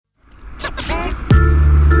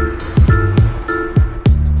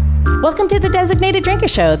Welcome to the Designated Drinker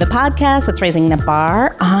Show, the podcast that's raising the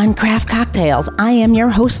bar on craft cocktails. I am your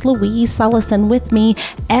host, Louise Sullison. With me,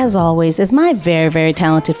 as always, is my very, very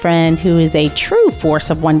talented friend who is a true force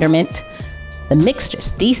of wonderment, the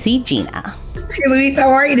mixtress, DC Gina. Hey, Louise, how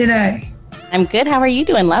are you today? I'm good. How are you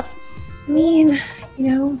doing, love? I mean,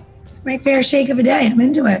 it's my fair shake of a day. I'm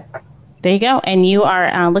into it. There you go. And you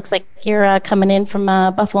are, looks like you're coming in from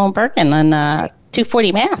Buffalo and Bergen on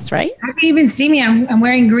 240 Mass, right? I can even see me. I'm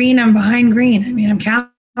wearing green. I'm behind green. I mean, I'm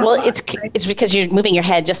counting. Well, it's because you're moving your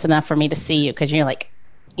head just enough for me to see you, because you're like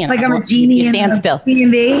I'm a genie. You stand still.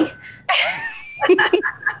 B&B.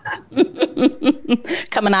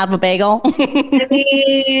 Coming out of a bagel. I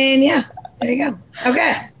mean, yeah. There you go.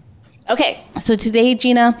 Okay. So today,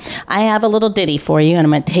 Gina, I have a little ditty for you, and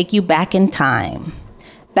I'm going to take you back in time.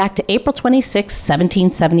 Back to April 26,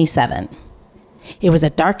 1777. It was a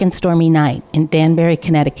dark and stormy night in Danbury,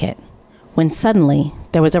 Connecticut, when suddenly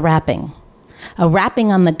there was a rapping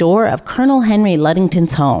on the door of Colonel Henry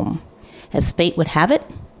Ludington's home. As fate would have it,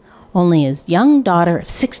 only his young daughter of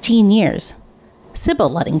 16 years, Sybil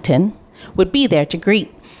Ludington, would be there to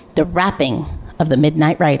greet the rapping of the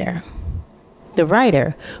midnight rider. The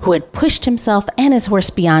rider, who had pushed himself and his horse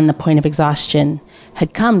beyond the point of exhaustion,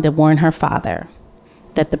 had come to warn her father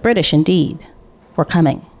that the British indeed were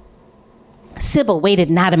coming. Sybil waited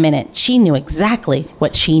not a minute. She knew exactly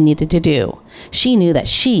what she needed to do. She knew that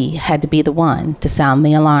she had to be the one to sound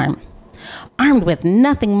the alarm. Armed with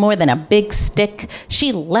nothing more than a big stick,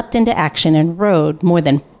 she leapt into action and rode more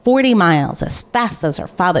than 40 miles as fast as her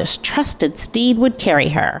father's trusted steed would carry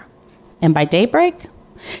her. And by daybreak,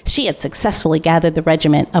 she had successfully gathered the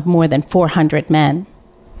regiment of more than 400 men.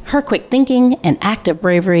 Her quick thinking and act of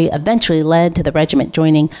bravery eventually led to the regiment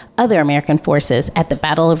joining other American forces at the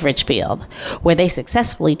Battle of Ridgefield, where they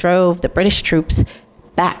successfully drove the British troops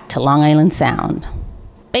back to Long Island Sound.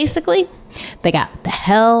 Basically, they got the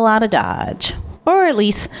hell out of Dodge, or at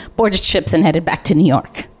least boarded ships and headed back to New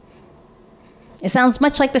York. It sounds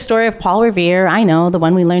much like the story of Paul Revere, I know, the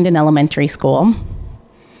one we learned in elementary school.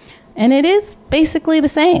 And it is basically the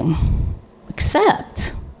same,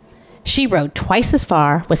 except she rode twice as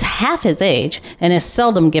far, was half his age, and is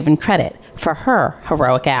seldom given credit for her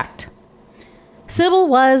heroic act. Sybil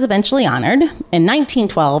was eventually honored. In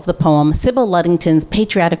 1912, the poem Sybil Ludington's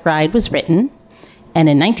Patriotic Ride was written, and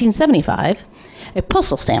in 1975, a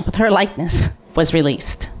postal stamp with her likeness was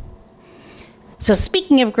released. So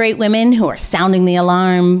speaking of great women who are sounding the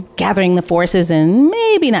alarm, gathering the forces, and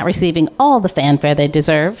maybe not receiving all the fanfare they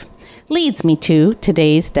deserve, leads me to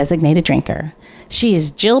today's designated drinker. She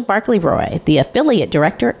is Jill Barkley Roy, the affiliate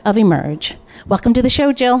director of Emerge. Welcome to the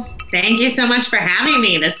show, Jill. Thank you so much for having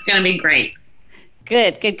me. This is going to be great.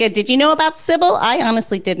 Good. Did you know about Sybil? I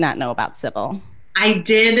honestly did not know about Sybil. I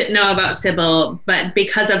did know about Sybil, but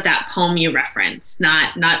because of that poem you referenced,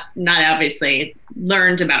 not obviously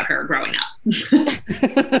learned about her growing up.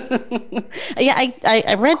 Yeah,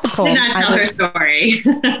 I read the poem. Did not tell her story.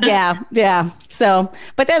 Yeah. So,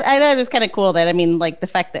 but I thought it was kind of cool that, the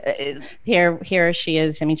fact that here she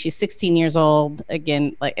is. She's 16 years old.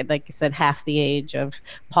 Again, like I said, half the age of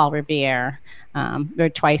Paul Revere. Or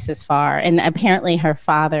twice as far. And apparently her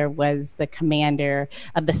father was the commander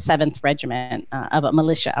of the 7th Regiment of a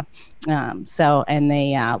militia. And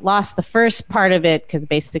they lost the first part of it because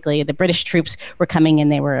basically the British troops were coming and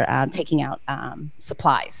they were taking out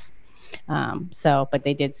supplies. But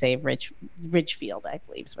they did save Ridgefield, I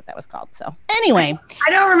believe is what that was called. So anyway.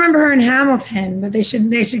 I don't remember her in Hamilton, but they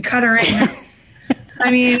should cut her in.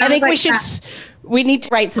 I think we need to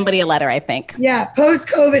write somebody a letter, I think. Yeah,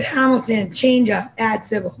 post-COVID Hamilton, change up, add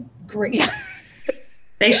Sybil. Great.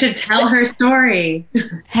 They should tell her story.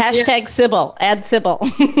 Hashtag Sybil, add Sybil.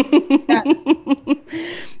 Yeah.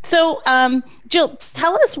 So, Jill,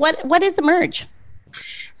 tell us, what is Emerge?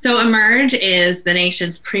 So Emerge is the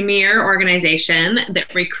nation's premier organization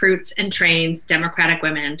that recruits and trains Democratic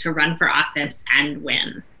women to run for office and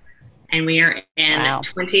win. And we are in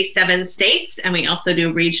 27 states, and we also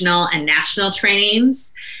do regional and national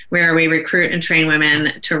trainings where we recruit and train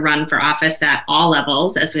women to run for office at all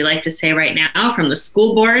levels, as we like to say right now, from the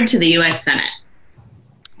school board to the U.S. Senate.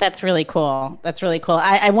 That's really cool.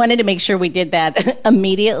 I wanted to make sure we did that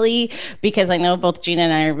immediately because I know both Gina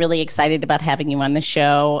and I are really excited about having you on the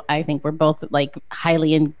show. I think we're both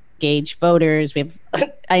highly engaged voters.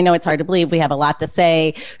 I know it's hard to believe we have a lot to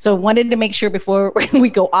say. So wanted to make sure before we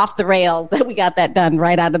go off the rails that we got that done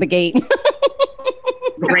right out of the gate.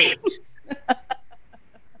 Great.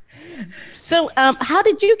 So how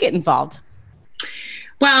did you get involved?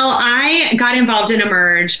 Well, I got involved in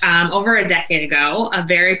Emerge over a decade ago. A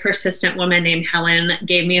very persistent woman named Helen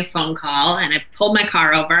gave me a phone call, and I pulled my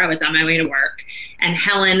car over. I was on my way to work, and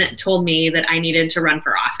Helen told me that I needed to run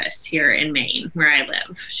for office here in Maine, where I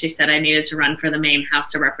live. She said I needed to run for the Maine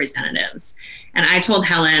House of Representatives. And I told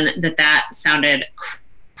Helen that that sounded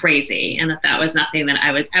crazy and that was nothing that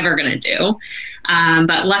I was ever going to do.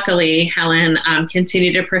 But luckily, Helen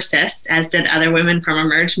continued to persist, as did other women from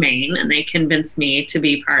Emerge Maine, and they convinced me to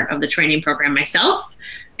be part of the training program myself.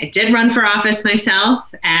 I did run for office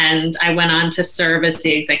myself, and I went on to serve as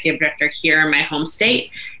the executive director here in my home state,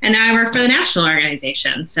 and now I work for the national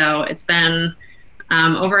organization. So it's been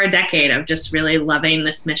over a decade of just really loving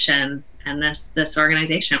this mission and this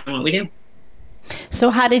organization and what we do. So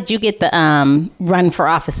how did you get the run for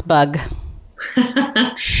office bug?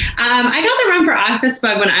 I got the run for office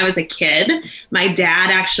bug when I was a kid. My dad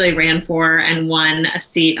actually ran for and won a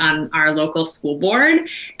seat on our local school board.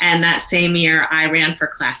 And that same year, I ran for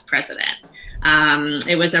class president.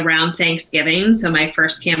 It was around Thanksgiving. So my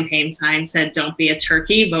first campaign sign said, "Don't be a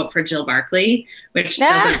turkey, vote for Jill Barkley," which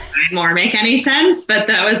doesn't more make any sense, but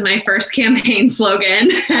that was my first campaign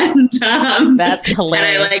slogan. And that's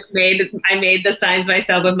hilarious. And I made the signs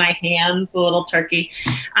myself with my hands, the little turkey.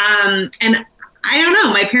 And I don't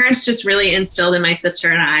know, my parents just really instilled in my sister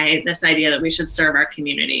and I this idea that we should serve our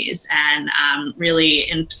communities, and really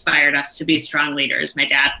inspired us to be strong leaders. My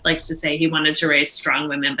dad likes to say he wanted to raise strong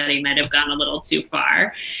women, but he might have gone a little too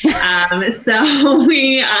far. So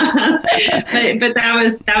we, but that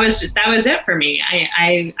was it for me.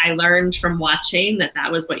 I learned from watching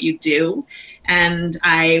that was what you do. And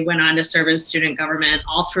I went on to serve in student government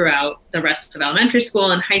all throughout the rest of elementary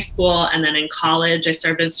school and high school. And then in college, I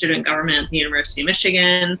served in student government at the University of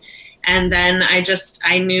Michigan. And then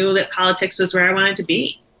I knew that politics was where I wanted to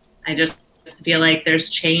be. I just feel like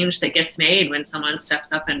there's change that gets made when someone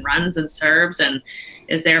steps up and runs and serves and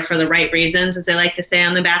is there for the right reasons, as they like to say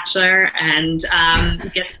on The Bachelor, and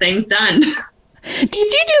gets things done. Did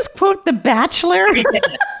you just quote The Bachelor?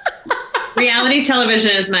 Reality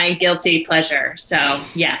television is my guilty pleasure. So,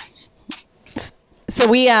 yes. So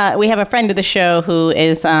we have a friend of the show who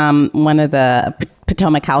is one of the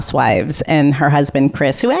Potomac housewives, and her husband,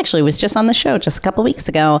 Chris, who actually was just on the show just a couple weeks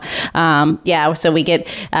ago. So we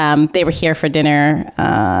they were here for dinner.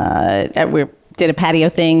 We did a patio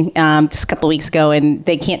thing just a couple weeks ago, and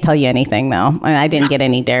they can't tell you anything, though. I didn't get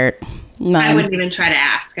any dirt. None. I wouldn't even try to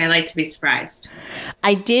ask. I like to be surprised.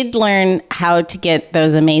 I did learn how to get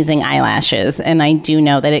those amazing eyelashes, and I do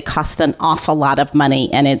know that it costs an awful lot of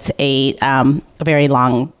money, and it's a very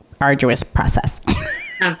long, arduous process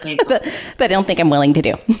Okay. that I don't think I'm willing to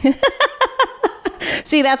do.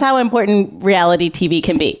 See, that's how important reality TV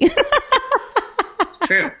can be. It's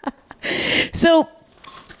true. So,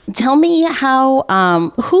 tell me how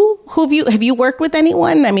who have you worked with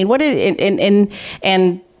anyone? I mean, what is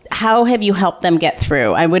and how have you helped them get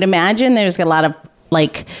through? I would imagine there's a lot of,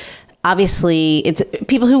 obviously, it's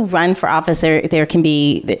people who run for office. There can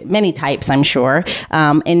be many types, I'm sure.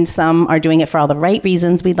 And some are doing it for all the right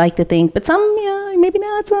reasons, we'd like to think. But some, maybe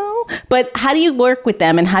not so. But how do you work with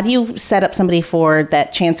them? And how do you set up somebody for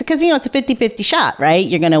that chance? Because, it's a 50-50 shot, right?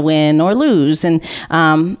 You're going to win or lose. And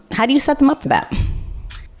how do you set them up for that?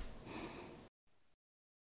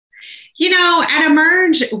 At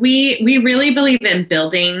Emerge, we really believe in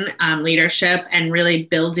building leadership and really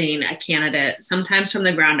building a candidate, sometimes from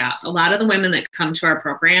the ground up. A lot of the women that come to our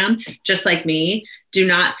program, just like me, do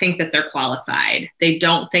not think that they're qualified. They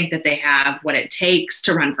don't think that they have what it takes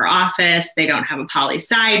to run for office. They don't have a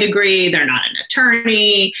poli-sci degree. They're not an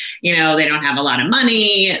attorney. They don't have a lot of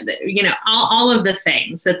money. All of the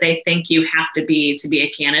things that they think you have to be a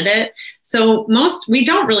candidate. So we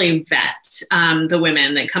don't really vet the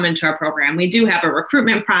women that come into our program. We do have a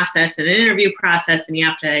recruitment process and an interview process, and you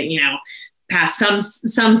have to, pass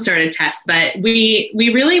some sort of test, but we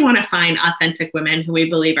really want to find authentic women who we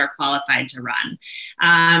believe are qualified to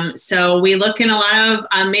run. So we look in a lot of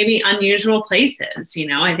maybe unusual places.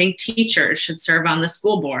 I think teachers should serve on the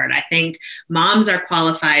school board. I think moms are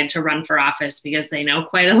qualified to run for office because they know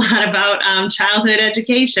quite a lot about childhood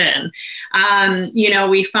education.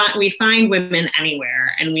 We find women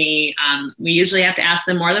anywhere, and we usually have to ask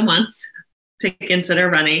them more than once to consider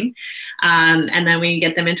running. And then we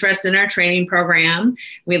get them interested in our training program.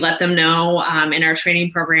 We let them know in our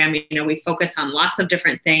training program, we focus on lots of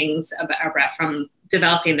different things about from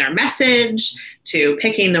developing their message to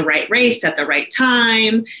picking the right race at the right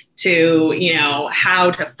time to,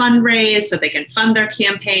 how to fundraise so they can fund their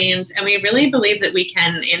campaigns. And we really believe that we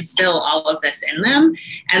can instill all of this in them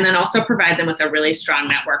and then also provide them with a really strong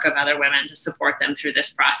network of other women to support them through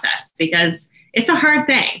this process, because it's a hard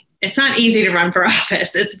thing. It's not easy to run for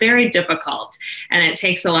office. It's very difficult, and it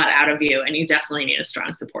takes a lot out of you, and you definitely need a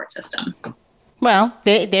strong support system. Well,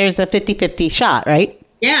 there's a 50-50 shot, right?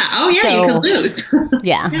 Yeah. Oh, yeah. So, you could lose.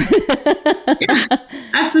 Yeah. Yeah.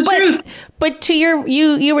 That's the truth. But to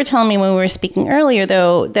you were telling me when we were speaking earlier,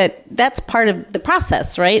 though, that's part of the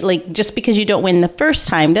process, right? Like, just because you don't win the first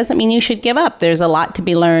time doesn't mean you should give up. There's a lot to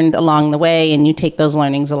be learned along the way, and you take those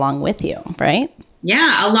learnings along with you, right?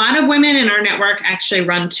 Yeah. A lot of women in our network actually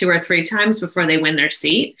run 2 or 3 times before they win their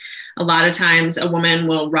seat. A lot of times a woman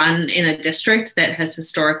will run in a district that has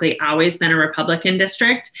historically always been a Republican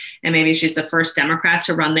district. And maybe she's the first Democrat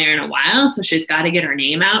to run there in a while. So she's got to get her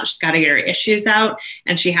name out. She's got to get her issues out.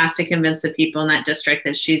 And she has to convince the people in that district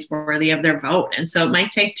that she's worthy of their vote. And so it might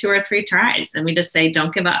take 2 or 3 tries. And we just say,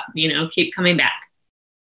 don't give up, keep coming back.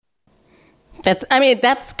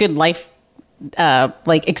 That's good life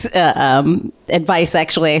advice,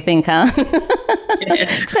 actually, I think, huh?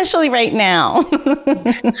 Especially right now.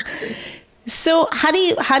 So how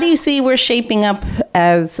do you see we're shaping up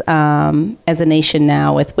as a nation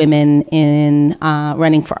now with women in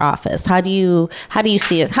running for office? How do you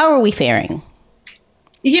see it? How are we faring?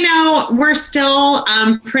 We're still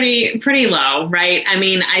pretty low, right? I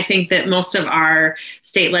mean, I think that most of our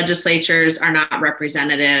state legislatures are not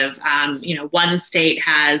representative. One state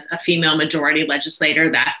has a female majority legislature,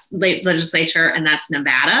 and that's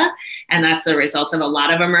Nevada. And that's the result of a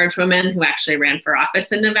lot of Emerge women who actually ran for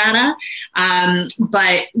office in Nevada.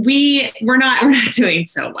 But we're not doing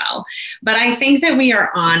so well. But I think that we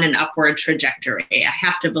are on an upward trajectory. I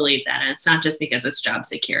have to believe that. And it's not just because it's job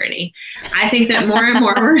security. I think that more and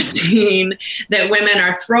more we're seeing that women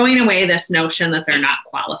are throwing away this notion that they're not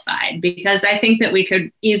qualified, because I think that we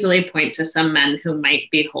could easily point to some men who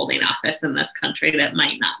might be holding office in this country that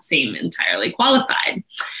might not seem entirely qualified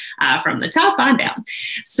from the top on down.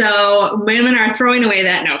 So women are throwing away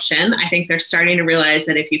that notion. I think they're starting to realize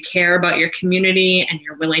that if you care about your community and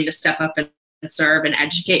you're willing to step up and serve and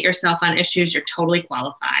educate yourself on issues, you're totally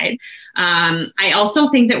qualified. I also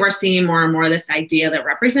think that we're seeing more and more this idea that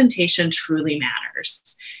representation truly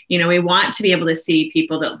matters. We want to be able to see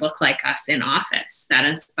people that look like us in office. That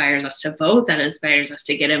inspires us to vote. That inspires us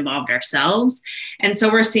to get involved ourselves. And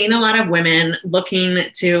so we're seeing a lot of women looking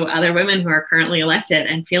to other women who are currently elected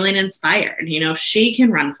and feeling inspired. She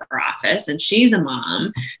can run for office, and she's a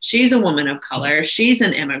mom. She's a woman of color. She's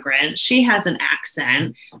an immigrant. She has an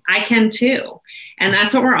accent. I can too. And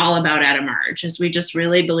that's what we're all about at Emerge, is we just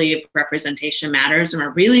really believe representation matters. And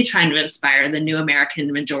we're really trying to inspire the new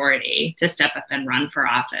American majority to step up and run for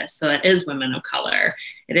office. So it is women of color.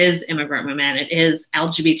 It is immigrant women. It is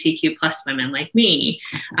LGBTQ plus women like me.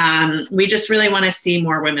 We just really want to see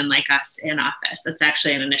more women like us in office. That's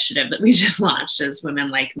actually an initiative that we just launched, as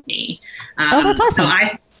Women Like Me. That's awesome.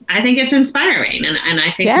 So I think it's inspiring. And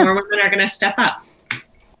I think more women are going to step up.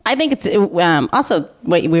 I think it's also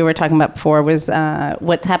what we were talking about before was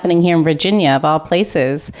what's happening here in Virginia, of all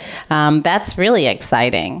places. That's really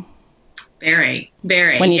exciting. Very,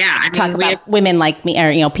 very. When you talk about women like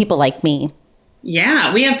me, or people like me.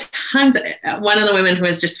 Yeah, we have tons. One of the women who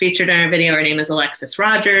was just featured in our video, her name is Alexis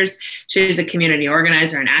Rogers. She's a community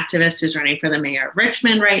organizer and activist who's running for the mayor of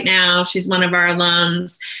Richmond right now. She's one of our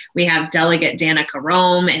alums. We have Delegate Danica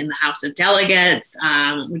Rome in the House of Delegates.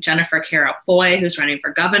 Jennifer Carroll Foy, who's running for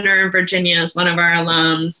governor in Virginia, is one of our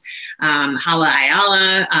alums. Hala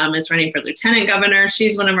Ayala is running for lieutenant governor.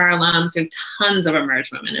 She's one of our alums. We have tons of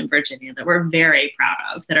Emerge women in Virginia that we're very proud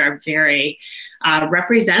of, that are very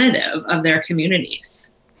representative of their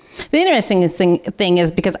communities. The interesting thing is,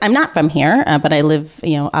 because I'm not from here, but I live,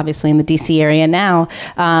 obviously in the DC area now.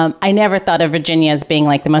 I never thought of Virginia as being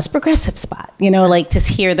like the most progressive spot. Like to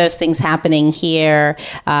hear those things happening here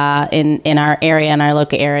in our area, in our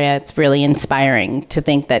local area. It's really inspiring to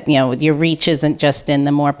think that your reach isn't just in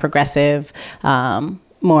the more progressive,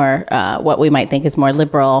 more what we might think is more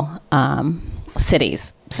liberal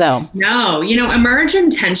cities. So no, Emerge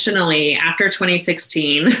intentionally after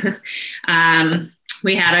 2016.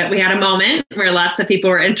 We had a moment where lots of people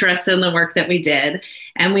were interested in the work that we did.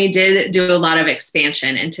 And we did do a lot of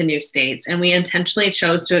expansion into new states. And we intentionally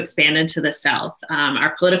chose to expand into the South.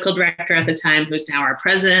 Our political director at the time, who's now our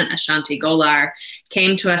president, Ashanti Golar,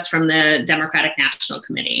 came to us from the Democratic National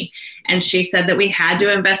Committee. And she said that we had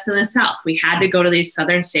to invest in the South. We had to go to these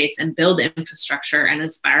southern states and build infrastructure and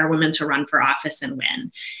inspire women to run for office and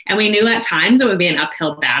win. And we knew at times it would be an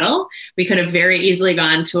uphill battle. We could have very easily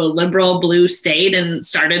gone to a liberal blue state and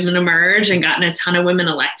started an Emerge and gotten a ton of women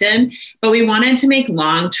elected. But we wanted to make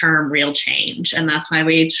long-term real change. And that's why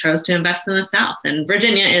we chose to invest in the South. And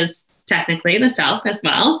Virginia is technically the South as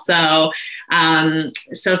well. So,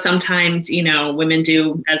 so sometimes, women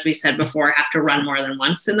do, as we said before, have to run more than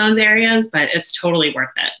once in those areas, but it's totally worth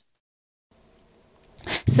it.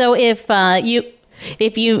 So if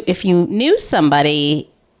you knew somebody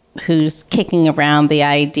who's kicking around the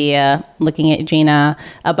idea, looking at Gina,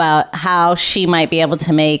 about how she might be able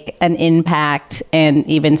to make an impact and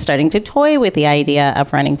even starting to toy with the idea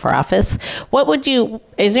of running for office,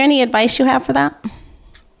 is there any advice you have for that?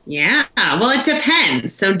 Yeah, well, it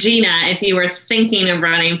depends. So Gina, if you were thinking of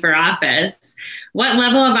running for office, what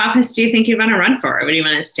level of office do you think you'd want to run for? Would you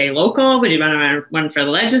want to stay local? Would you want to run for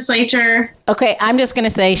the legislature? Okay, I'm just going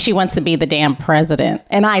to say she wants to be the damn president,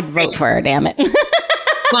 and I'd vote for her, damn it.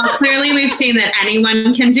 Well, clearly we've seen that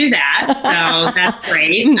anyone can do that, so that's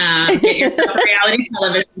great. Get yourself a reality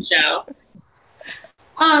television show.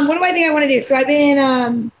 What do I think I want to do? So I've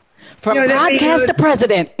been from podcast to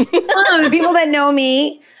president. The people that know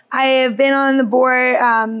me, I have been on the board,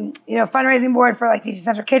 fundraising board for like DC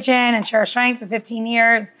Central Kitchen and Share Strength for 15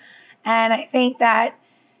 years, and I think that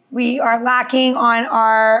we are lacking on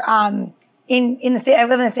our in the state. I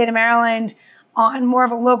live in the state of Maryland on more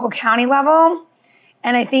of a local county level.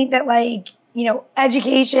 And I think that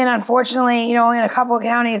education, unfortunately, only in a couple of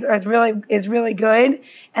counties is really good.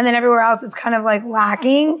 And then everywhere else, it's kind of like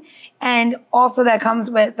lacking. And also that comes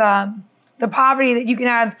with the poverty, that you can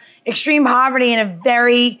have extreme poverty in a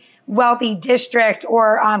very wealthy district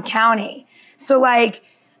or county. So I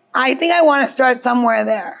think I want to start somewhere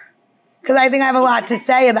there, because I think I have a lot to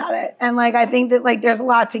say about it. And I think that there's a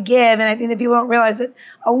lot to give. And I think that people don't realize that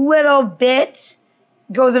a little bit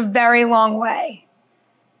goes a very long way.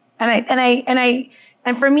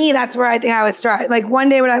 And for me, that's where I think I would start. One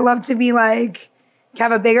day, would I love to be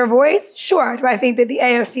have a bigger voice? Sure. Do I think that the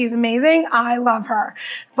AOC is amazing? I love her.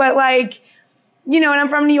 But and I'm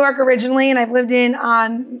from New York originally, and I've lived in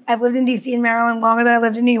DC and Maryland longer than I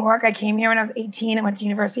lived in New York. I came here when I was 18 and went to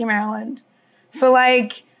University of Maryland. So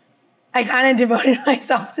I kind of devoted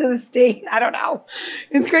myself to the state. I don't know.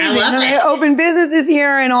 It's crazy. I opened businesses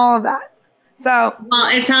here and all of that. So, well,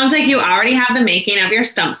 it sounds like you already have the making of your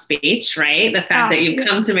stump speech, right? The fact that you've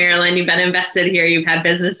come to Maryland, you've been invested here, you've had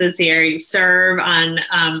businesses here, you serve on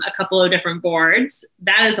a couple of different boards.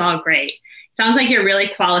 That is all great. Sounds like you're really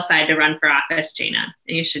qualified to run for office, Gina,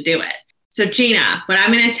 and you should do it. So Gina, what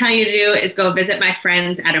I'm going to tell you to do is go visit my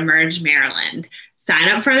friends at Emerge Maryland. Sign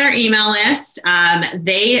up for their email list.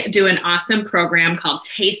 They do an awesome program called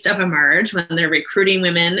Taste of Emerge when they're recruiting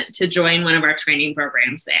women to join one of our training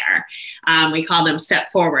programs there. We call them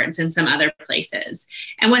Step Forwards in some other places.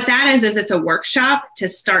 And what that is it's a workshop to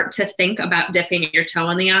start to think about dipping your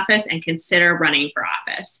toe in the office and consider running for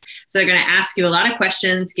office. So they're going to ask you a lot of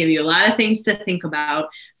questions, give you a lot of things to think about,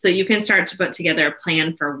 so you can start to put together a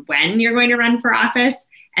plan for when you're going to run for office.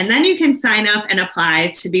 And then you can sign up and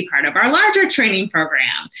apply to be part of our larger training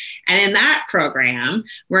program. And in that program,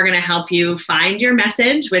 we're going to help you find your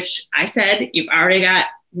message, which I said you've already got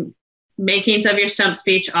makings of your stump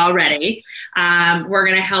speech already. We're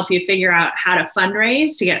going to help you figure out how to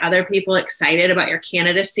fundraise to get other people excited about your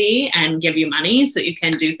candidacy and give you money, so you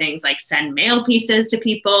can do things like send mail pieces to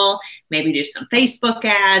people, maybe do some Facebook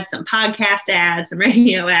ads, some podcast ads, some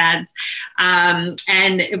radio ads. And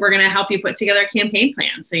we're going to help you put together a campaign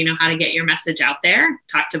plan so you know how to get your message out there,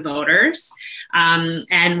 talk to voters.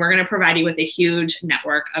 And we're going to provide you with a huge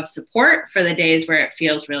network of support for the days where it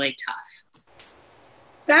feels really tough.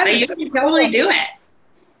 You can totally do it.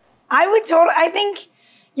 I think,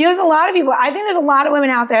 there's a lot of people. I think there's a lot of women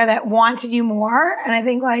out there that want to do more. And I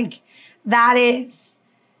think that is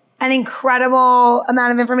an incredible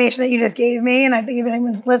amount of information that you just gave me. And I think if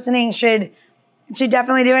anyone's listening should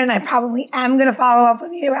definitely do it. And I probably am going to follow up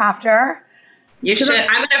with you after. You should. I'm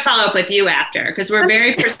going to follow up with you after, because we're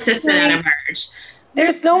very persistent at Emerge.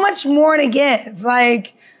 There's so much more to give.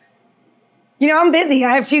 I'm busy.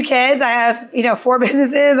 I have 2 kids. I have, 4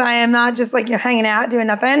 businesses. I am not just hanging out, doing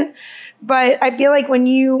nothing. But I feel like when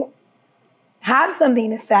you have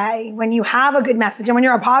something to say, when you have a good message, and when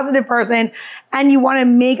you're a positive person and you want to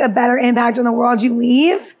make a better impact on the world you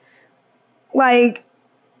leave, I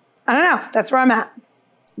don't know. That's where I'm at.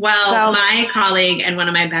 Well, my colleague and one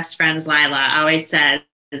of my best friends, Lila, always says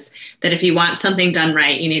that if you want something done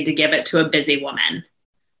right, you need to give it to a busy woman.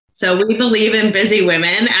 So we believe in busy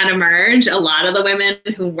women at Emerge. A lot of the women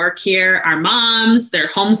who work here are moms. They're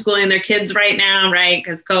homeschooling their kids right now, right?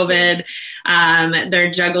 Because COVID,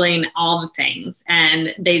 they're juggling all the things,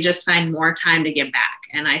 and they just find more time to give back.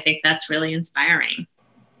 And I think that's really inspiring.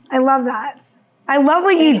 I love that. I love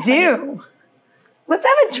what you do. Let's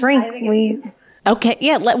have a drink, please. Okay,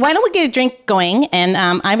 yeah. Why don't we get a drink going? And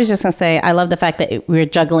I was just going to say, I love the fact that we're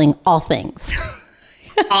juggling all things.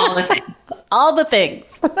 All the things. All the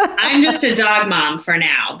things. I'm just a dog mom for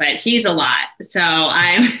now, but he's a lot. So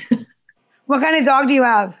I'm... What kind of dog do you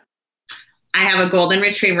have? I have a golden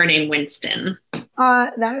retriever named Winston.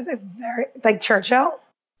 That is a very, like Churchill?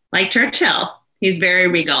 Like Churchill. He's very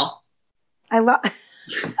regal. I love that.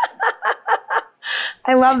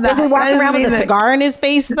 Does he walk around with a cigar in his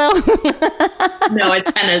face, though? No, a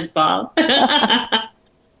tennis ball.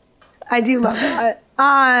 I do love that. All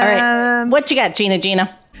right. What you got,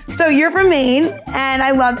 Gina? So you're from Maine, and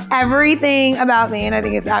I love everything about Maine. I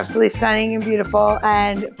think it's absolutely stunning and beautiful.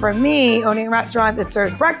 And for me, owning a restaurant that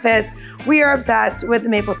serves breakfast, we are obsessed with the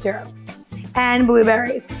maple syrup and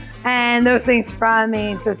blueberries and those things from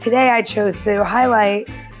Maine. So today I chose to highlight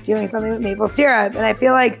doing something with maple syrup. And I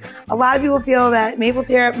feel like a lot of people feel that maple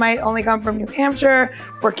syrup might only come from New Hampshire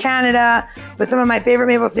or Canada, but some of my favorite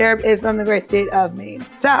maple syrup is from the great state of Maine.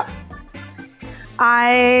 So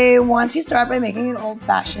I want to start by making an old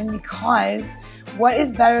fashioned, because what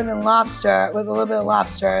is better than lobster, with a little bit of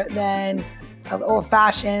lobster, than an old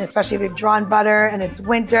fashioned, especially if you've drawn butter and it's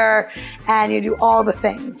winter and you do all the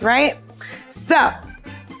things, right? So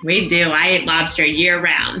we do. I eat lobster year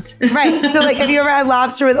round. Right. So like, have you ever had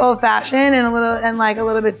lobster with old fashioned and a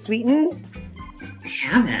little bit sweetened? I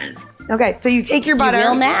haven't. Okay, so you take your butter. You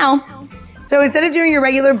will now. So instead of doing your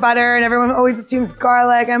regular butter, and everyone always assumes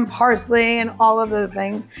garlic and parsley and all of those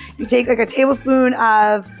things, you take like a tablespoon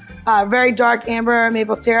of very dark amber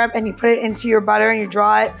maple syrup and you put it into your butter and you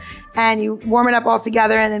draw it and you warm it up all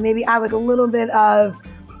together, and then maybe add like a little bit of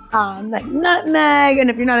like nutmeg, and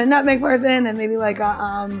if you're not a nutmeg person, then maybe like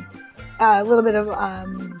a little bit of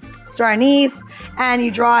star anise, and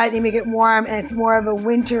you draw it and you make it warm, and it's more of a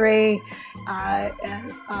wintry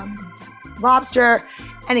lobster,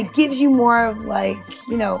 and it gives you more of like,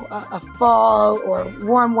 you know, a fall or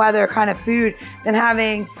warm weather kind of food than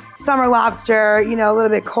having summer lobster, you know, a little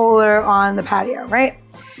bit colder on the patio, right?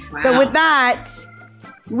 Wow. So with that,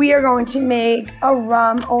 we are going to make a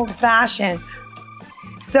rum old fashioned.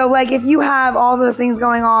 So like, if you have all those things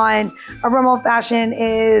going on, a rum old fashioned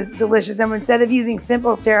is delicious. And instead of using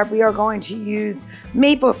simple syrup, we are going to use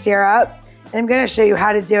maple syrup. And I'm going to show you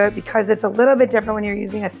how to do it, because it's a little bit different when you're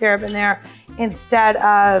using a syrup in there instead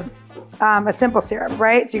of a simple syrup,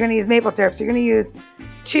 right? So you're going to use maple syrup. So you're going to use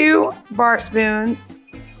 2 bar spoons,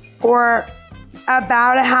 or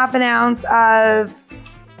about a half an ounce of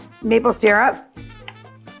maple syrup.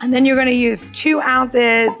 And then you're going to use 2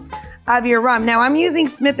 ounces of your rum. Now I'm using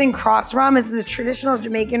Smith & Cross rum. This is a traditional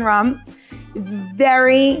Jamaican rum. It's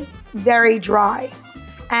very, very dry.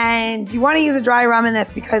 And you want to use a dry rum in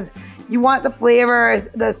this because you want the flavors,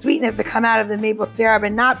 the sweetness to come out of the maple syrup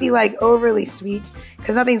and not be like overly sweet,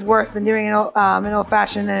 because nothing's worse than doing an old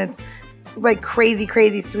fashioned and it's like crazy,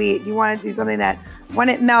 crazy sweet. You want to do something that when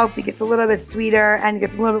it melts, it gets a little bit sweeter and it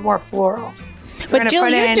gets a little bit more floral. So but Jill,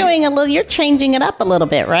 you're changing it up a little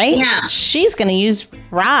bit, right? Yeah. She's going to use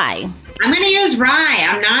rye. I'm going to use rye.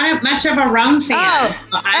 I'm not much of a rum fan. So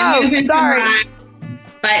I'm using some rye.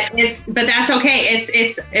 But that's okay.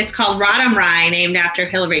 It's called Rodham Rye, named after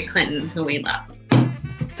Hillary Clinton, who we love.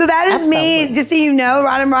 So that is made, just so you know,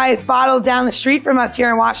 Rodham Rye is bottled down the street from us here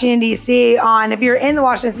in Washington, D.C. If you're in the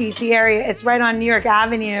Washington, D.C. area, it's right on New York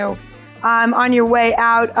Avenue. On your way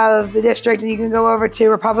out of the district, and you can go over to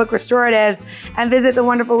Republic Restoratives and visit the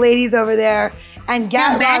wonderful ladies over there and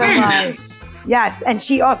get Rodham Rye. Yes, and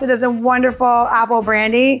she also does a wonderful apple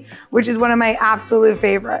brandy, which is one of my absolute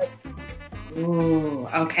favorites. Ooh,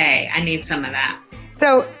 okay. I need some of that.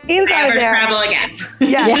 So inside there, travel again.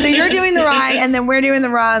 Yeah. So you're doing the rye, and then we're doing the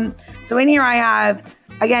rum. So in here I have,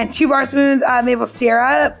 again, 2 bar spoons of maple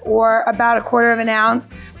syrup, or about a quarter of an ounce.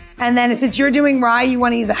 And then since you're doing rye, you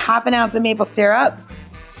want to use a half an ounce of maple syrup.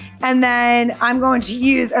 And then I'm going to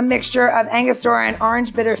use a mixture of Angostura and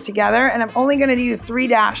orange bitters together. And I'm only going to use 3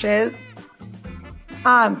 dashes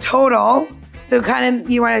total. So kind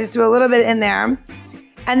of, you want to just do a little bit in there.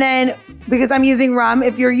 And then, because I'm using rum,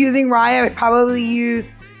 if you're using rye, I would probably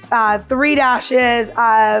use 3 dashes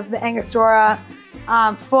of the Angostura,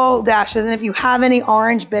 full dashes. And if you have any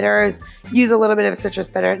orange bitters, use a little bit of a citrus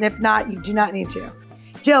bitter. And if not, you do not need to.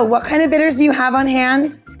 Jill, what kind of bitters do you have on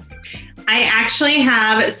hand? I actually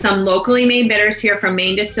have some locally made bitters here from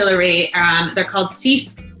Maine Distillery. They're called Sea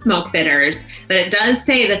Smoke bitters, but it does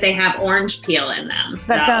say that they have orange peel in them.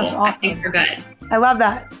 That sounds awesome. I think they're good. I love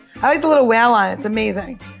that. I like the little whale on it. It's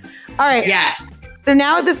amazing. All right. Yes. So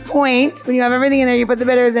now at this point, when you have everything in there, you put the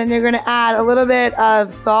bitters in, you're going to add a little bit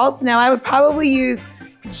of salt. Now I would probably use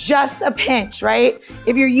just a pinch, right?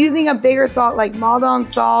 If you're using a bigger salt like Maldon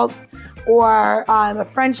salt or a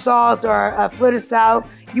French salt or a fleur de sel,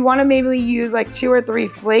 you want to maybe use like 2 or 3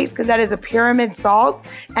 flakes because that is a pyramid salt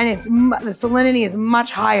and the salinity is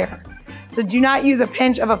much higher. So do not use a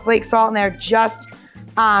pinch of a flake salt in there, just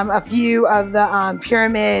a few of the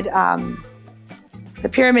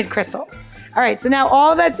pyramid crystals. All right, so now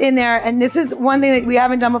all that's in there, and this is one thing that we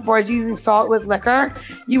haven't done before is using salt with liquor.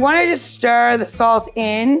 You want to just stir the salt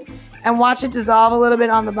in and watch it dissolve a little bit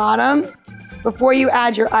on the bottom before you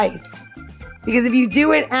add your ice. Because if you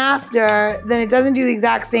do it after, then it doesn't do the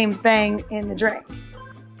exact same thing in the drink.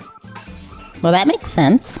 Well, that makes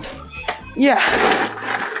sense. Yeah.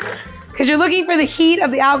 Because you're looking for the heat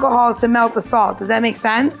of the alcohol to melt the salt. Does that make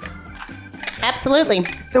sense? Absolutely.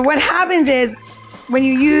 So what happens is when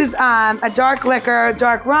you use a dark liquor,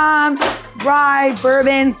 dark rum, rye,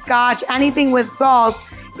 bourbon, scotch, anything with salt,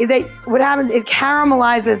 is that what happens, it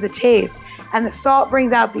caramelizes the taste. And the salt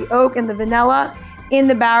brings out the oak and the vanilla in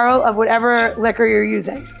the barrel of whatever liquor you're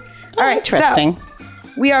using. All right, interesting. So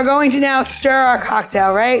we are going to now stir our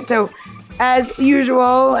cocktail, right? So as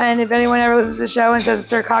usual, and if anyone ever listens to the show and says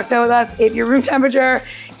stir cocktail with us, if your room temperature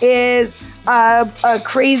is a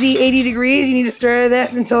crazy 80 degrees, you need to stir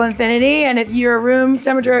this until infinity. And if your room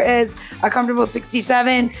temperature is a comfortable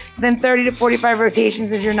 67, then 30 to 45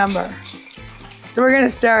 rotations is your number. So we're gonna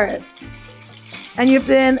stir it. And you have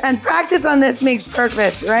to, and practice on this makes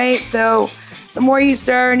perfect, right? So the more you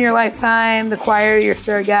stir in your lifetime, the quieter your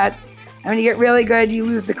stir gets. And when you get really good, you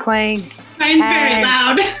lose the clink. Mine's very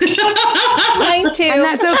loud. Mine too. And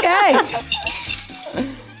that's okay.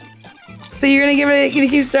 So you're gonna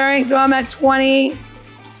keep stirring. So I'm at 20.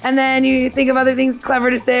 And then you think of other things clever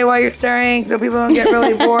to say while you're stirring so people don't get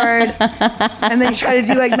really bored. And then you try to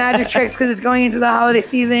do like magic tricks because it's going into the holiday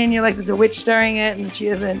season. You're like, there's a witch stirring it, and she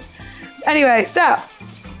isn't. Anyway, so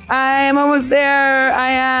I am almost there. I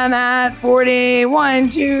am at 40. 1,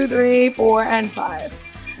 2, 3, 4, and 5.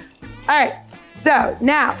 All right, so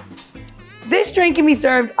now this drink can be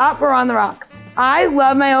served up or on the rocks. I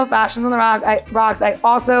love my old fashions on the rocks. I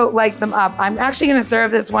also like them up. I'm actually gonna serve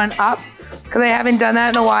this one up because I haven't done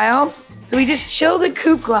that in a while. So we just chill the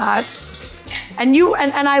coupe glass, and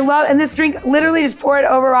I love, and this drink, literally just pour it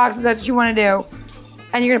over rocks if that's what you want to do.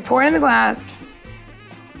 And you're gonna pour it in the glass,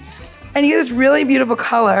 and you get this really beautiful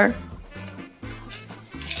color.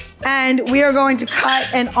 And we are going to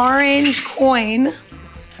cut an orange coin,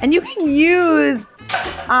 and you can use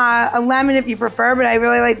a lemon if you prefer, but I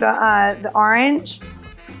really like the orange.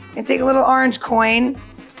 And take a little orange coin,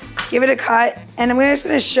 give it a cut, and I'm just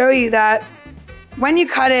gonna show you that when you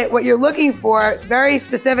cut it, what you're looking for very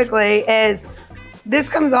specifically is this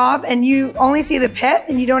comes off and you only see the pith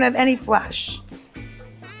and you don't have any flesh.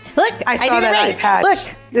 Look, I saw that eye patch. Look.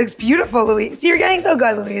 It looks beautiful, Louise. See, you're getting so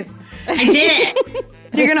good, Louise. I did it.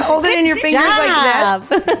 You're gonna hold it in your fingers like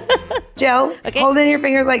this. Jill, hold it in your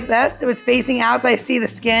fingers like this so it's facing out so I see the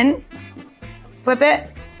skin. Flip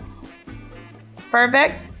it.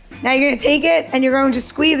 Perfect. Now you're gonna take it and you're going to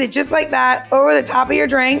squeeze it just like that over the top of your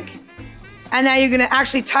drink. And now you're gonna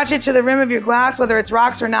actually touch it to the rim of your glass, whether it's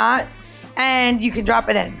rocks or not, and you can drop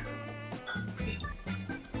it in.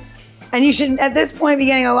 And you should, at this point, be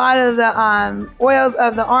getting a lot of the oils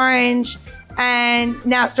of the orange, and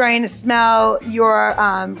now starting to smell your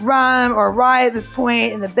rum or rye at this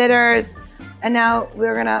point, and the bitters. And now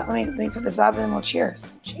we're gonna, let me put this up and we'll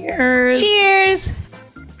cheers. Cheers. Cheers.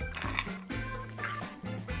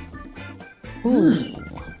 Ooh.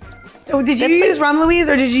 So did you use rum, Louise,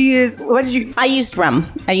 or did you use, what did you? I used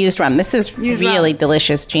rum. This is really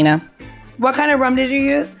delicious, Gina. What kind of rum did you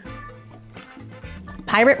use?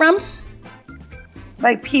 Pirate rum?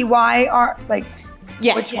 Like PYR, like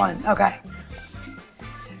yeah. Which one? Okay.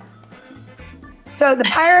 So the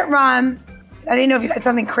pirate rum, I didn't know if you had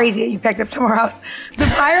something crazy that you picked up somewhere else.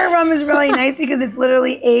 The pirate rum is really nice because it's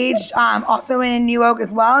literally aged also in new oak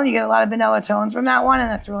as well, and you get a lot of vanilla tones from that one, and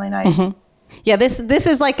that's really nice. Mm-hmm. Yeah, this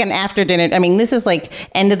is like an after dinner. I mean, this is like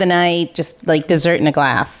end of the night, just like dessert in a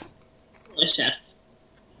glass. Delicious.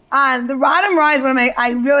 The Rodham Rye is one of my, I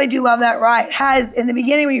really do love that rye. It has, in the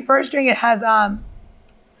beginning when you first drink it, has a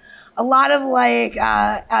lot of like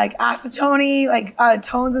acetone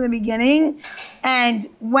tones in the beginning. And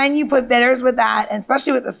when you put bitters with that, and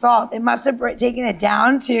especially with the salt, it must have taken it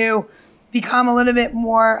down to become a little bit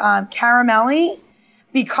more caramelly,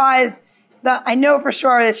 because I know for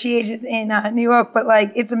sure that she ages in New Oak, but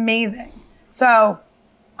like it's amazing. So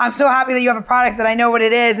I'm so happy that you have a product that I know what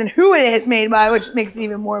it is and who it is made by, which makes it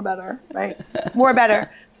even more better, right? More better.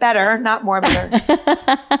 Better, not more better.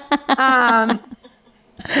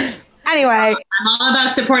 Anyway. I'm all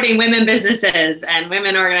about supporting women businesses and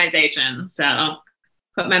women organizations. So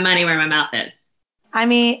put my money where my mouth is. I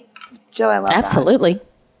mean, Jill, I love Absolutely.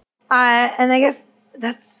 that. And I guess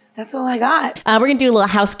that's all I got. We're going to do a little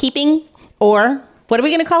housekeeping, or what are we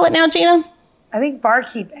going to call it now, Gina? I think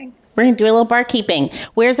barkeeping. We're going to do a little barkeeping.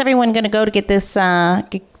 Where's everyone going to go to get this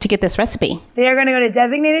recipe? They are going to go to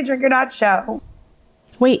designateddrinker.show.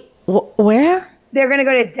 Wait, where? They're going to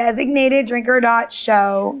go to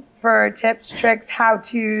designateddrinker.show for tips, tricks,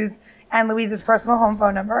 how-tos, and Louise's personal home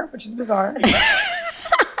phone number, which is bizarre.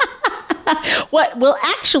 What will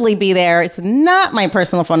actually be there, it's not my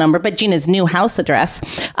personal phone number, but Gina's new house address.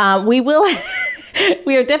 We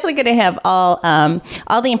are definitely going to have all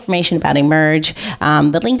the information about Emerge,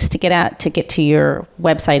 the links to get to your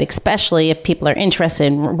website, especially if people are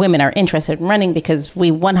interested, women are interested in running, because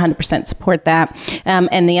we 100% support that.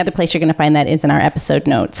 And the other place you're going to find that is in our episode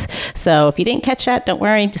notes. So if you didn't catch that, don't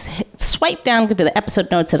worry, just swipe down to the episode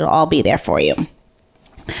notes. It'll all be there for you.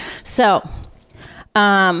 So,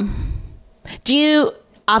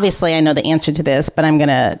 obviously I know the answer to this, but I'm going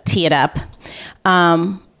to tee it up.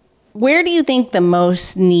 Where do you think the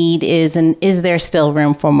most need is, and is there still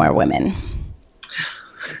room for more women?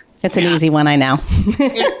 It's an easy one, I know.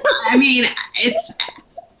 It's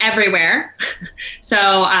everywhere.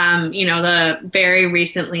 So, the very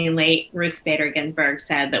recently late Ruth Bader Ginsburg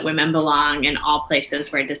said that women belong in all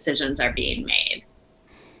places where decisions are being made.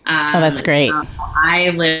 That's great. So I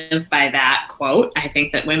live by that quote. I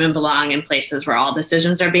think that women belong in places where all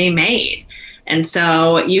decisions are being made. And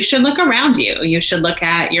so you should look around you. You should look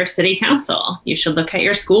at your city council. You should look at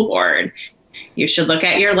your school board. You should look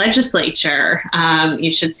at your legislature.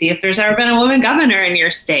 You should see if there's ever been a woman governor in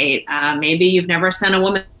your state. Maybe you've never sent a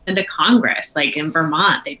woman to Congress, like in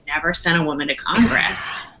Vermont. They've never sent a woman to Congress.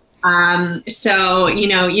 So,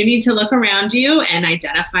 you need to look around you and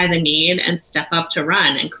identify the need and step up to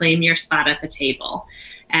run and claim your spot at the table.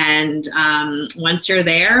 And once you're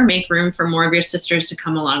there, make room for more of your sisters to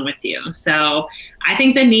come along with you. So I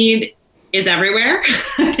think the need is everywhere.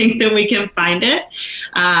 I think that we can find it.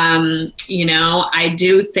 I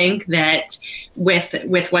do think that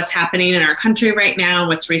with what's happening in our country right now,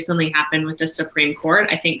 what's recently happened with the Supreme Court,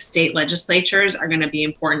 I think state legislatures are going to be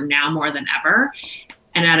important now more than ever.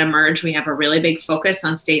 And at Emerge, we have a really big focus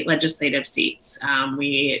on state legislative seats.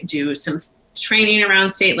 We do some training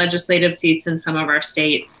around state legislative seats in some of our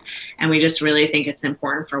states. And we just really think it's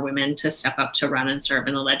important for women to step up to run and serve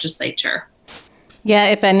in the legislature. Yeah,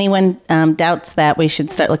 if anyone doubts that, we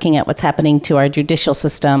should start looking at what's happening to our judicial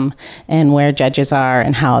system and where judges are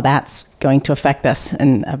and how that's going to affect us.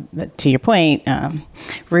 And to your point,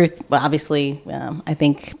 Ruth, well, obviously, I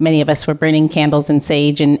think many of us were burning candles and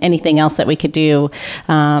sage and anything else that we could do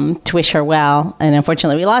to wish her well. And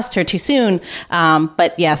unfortunately, we lost her too soon.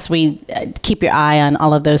 But yes, we keep your eye on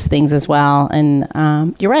all of those things as well. And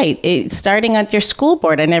you're right. Starting at your school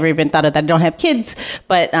board, I never even thought of that. I don't have kids,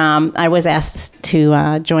 but I was asked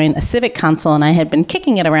to join a civic council, and I had been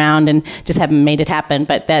kicking it around and just haven't made it happen.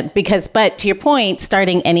 But to your point,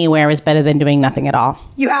 starting anywhere is better than doing nothing at all.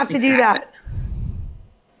 You have to do that.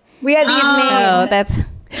 We had these memes.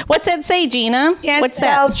 What's that say, Gina? Can't what's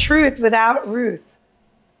spell that? Truth without Ruth.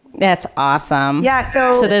 That's awesome. Yeah.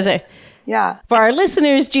 So those are. Yeah. For our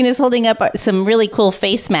listeners, Gina's holding up some really cool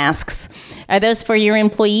face masks. Are those for your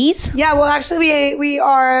employees? Yeah, well, actually, we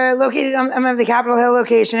are located, I'm at the Capitol Hill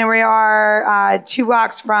location, and we are 2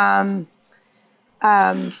 blocks from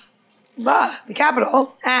the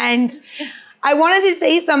Capitol. And I wanted to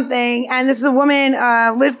say something, and this is a woman,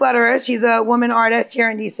 Lid Flutterer. She's a woman artist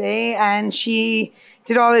here in DC, and she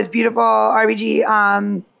did all this beautiful RBG,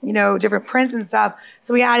 different prints and stuff.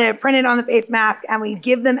 So we had it printed on the face mask, and we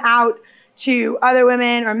give them out to other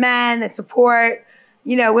women or men that support,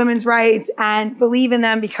 women's rights and believe in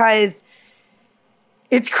them, because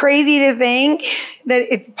it's crazy to think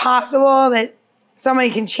that it's possible that somebody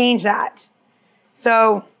can change that.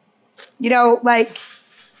 So,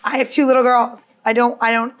 I have 2 little girls. I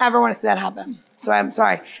don't ever want to see that happen. So I'm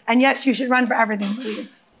sorry. And yes, you should run for everything,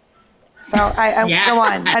 please. So I go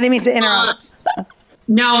on. I didn't mean to interrupt.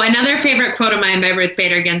 No, another favorite quote of mine by Ruth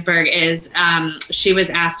Bader Ginsburg is she was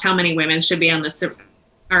asked how many women should be on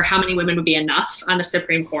or how many women would be enough on the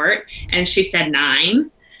Supreme Court, and she said 9.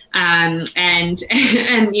 And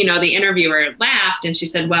the interviewer laughed, and she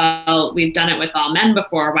said, well, we've done it with all men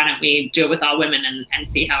before. Why don't we do it with all women and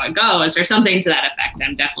see how it goes, or something to that effect.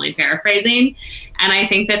 I'm definitely paraphrasing. And I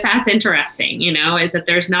think that that's interesting, is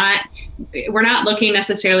that we're not looking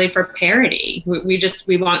necessarily for parity.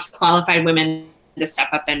 We want qualified women to step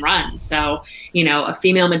up and run. So, a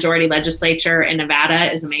female majority legislature in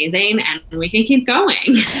Nevada is amazing, and we can keep going.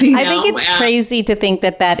 I think it's crazy to think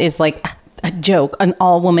that is like a joke, an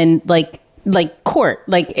all woman like court,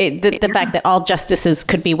 like the fact that all justices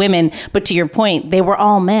could be women. But to your point, they were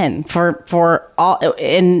all men for all,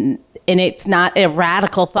 and it's not a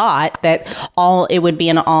radical thought that it would be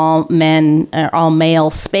an all men or all male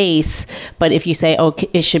space. But if you say, oh,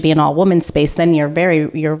 it should be an all woman space, then you're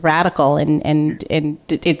radical, and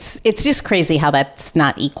it's just crazy how that's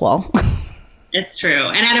not equal. It's true.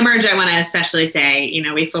 And at Emerge, I want to especially say,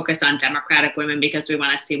 we focus on Democratic women because we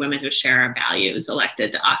want to see women who share our values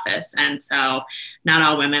elected to office. And so not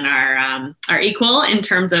all women are equal in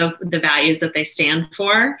terms of the values that they stand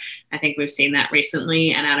for. I think we've seen that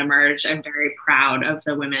recently. And at Emerge, I'm very proud of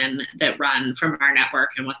the women that run from our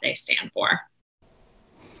network and what they stand for.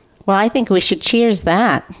 Well, I think we should cheers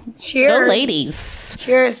that. Cheers. Go ladies.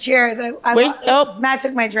 Cheers. Matt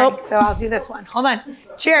took my drink, so I'll do this one. Hold on.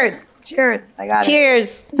 Cheers. I got it.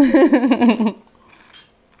 Cheers.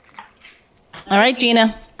 All right,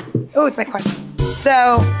 Gina. Oh, it's my question.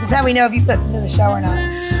 So this is how we know if you've listened to the show or not.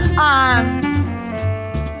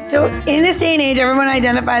 So in this day and age, everyone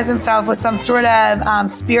identifies themselves with some sort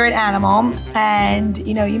of spirit animal. And,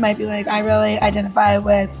 you might be like, I really identify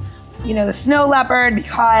with, the snow leopard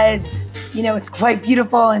because, it's quite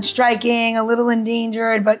beautiful and striking, a little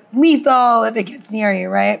endangered, but lethal if it gets near you,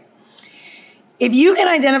 right? If you can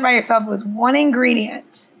identify yourself with one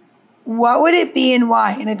ingredient, what would it be and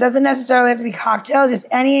why? And it doesn't necessarily have to be cocktail, just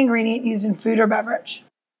any ingredient used in food or beverage.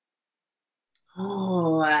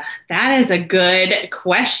 Oh, that is a good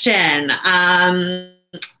question.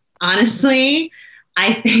 Honestly,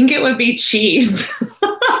 I think it would be cheese.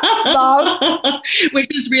 Which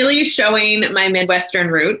is really showing my Midwestern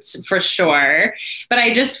roots for sure. But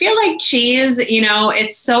I just feel like cheese,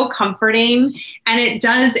 it's so comforting, and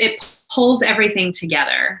it pulls everything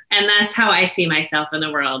together. And that's how I see myself in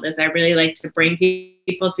the world, is I really like to bring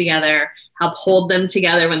people together, help hold them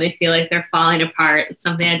together when they feel like they're falling apart. It's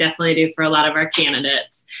something I definitely do for a lot of our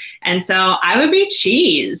candidates. And so I would be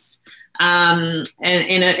cheese in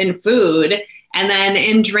food. And then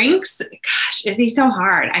in drinks, gosh, it'd be so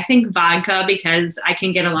hard. I think vodka, because I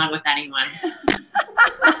can get along with anyone.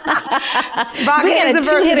 Vodka is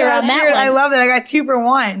the two-hitter on that one. I love it. I got 2 for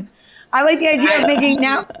 1. I like the idea of making,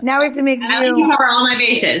 now we have to make I like to cover all my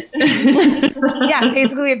bases. Yeah,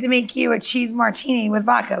 basically we have to make you a cheese martini with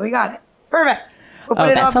vodka. We got it. Perfect. We'll put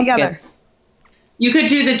it all together. Good. You could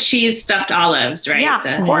do the cheese stuffed olives, right?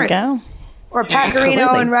 Yeah, of course. There you go. Or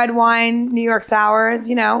Pecorino and red wine, New York sours,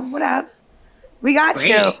 whatever. We got Great.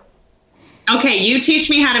 You. Okay, you teach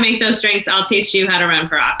me how to make those drinks. I'll teach you how to run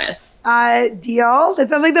for office. Deal. That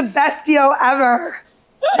sounds like the best deal ever.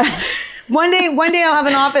 One day I'll have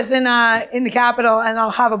an office in the Capitol, and I'll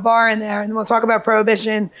have a bar in there, and we'll talk about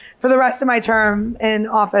prohibition for the rest of my term in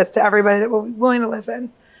office to everybody that will be willing to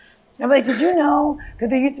listen. I'm like, did you know that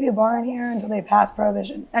there used to be a bar in here until they passed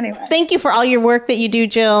prohibition? Anyway. Thank you for all your work that you do,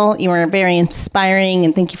 Jill. You are very inspiring,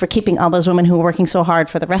 and thank you for keeping all those women who are working so hard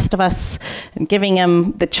for the rest of us and giving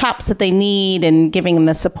them the chops that they need and giving them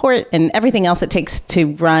the support and everything else it takes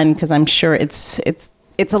to run, because I'm sure it's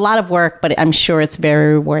a lot of work, but I'm sure it's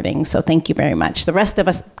very rewarding. So thank you very much. The rest of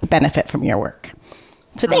us benefit from your work.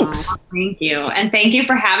 So thanks. Thank you. And thank you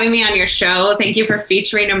for having me on your show. Thank you for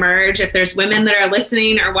featuring Emerge. If there's women that are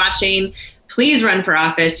listening or watching, please run for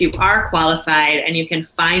office. You are qualified, and you can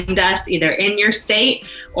find us either in your state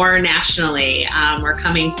or nationally. We're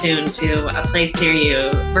coming soon to a place near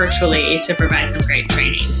you virtually to provide some great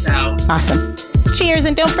training. So awesome. Cheers.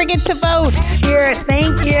 And don't forget to vote. Cheers.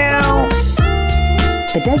 Thank you.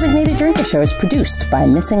 The Designated Drinker Show is produced by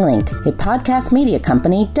Missing Link, a podcast media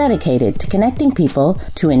company dedicated to connecting people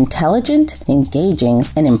to intelligent, engaging,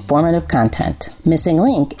 and informative content. Missing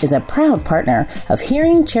Link is a proud partner of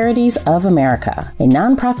Hearing Charities of America, a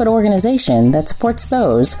nonprofit organization that supports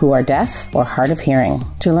those who are deaf or hard of hearing.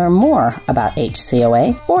 To learn more about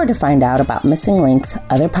HCOA or to find out about Missing Link's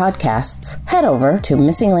other podcasts, head over to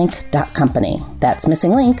missinglink.company. That's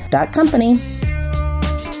missinglink.company.